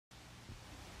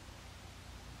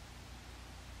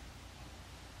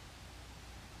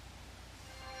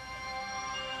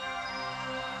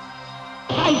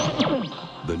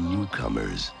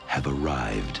newcomers have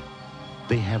arrived.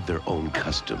 They have their own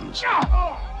customs,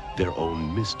 their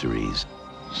own mysteries,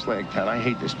 Slagtown, I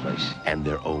hate this place. and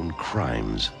their own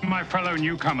crimes. My fellow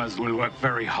newcomers will work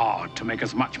very hard to make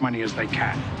as much money as they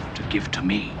can to give to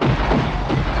me.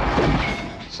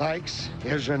 Sykes,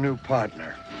 here's your new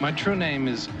partner. My true name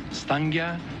is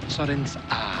Stangya Sorens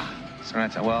A.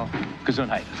 Terence, well,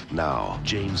 Gesundheit. Now,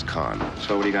 James Caan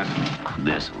So what do you got?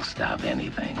 This'll stop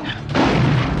anything.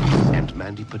 and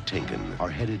Mandy Patinkin are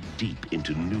headed deep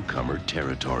into newcomer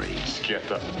territory. Get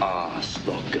the ass,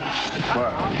 look.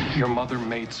 Well, your mother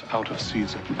mates out of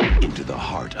season. Into the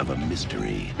heart of a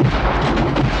mystery.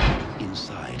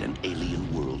 Inside an alien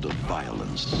world of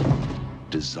violence,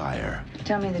 desire,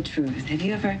 Tell me the truth. Have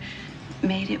you ever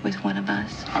made it with one of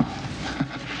us?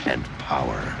 and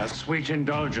power. A sweet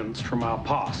indulgence from our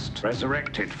past,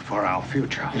 resurrected for our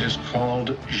future. It is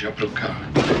called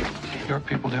Jabluka. Your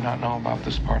people do not know about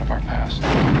this part of our past.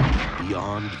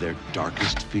 Beyond their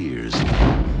darkest fears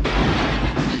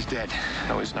He's dead.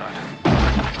 No, he's not.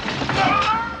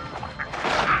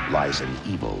 lies an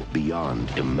evil beyond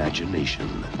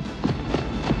imagination.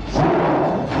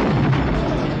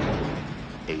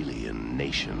 Alien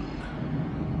Nation.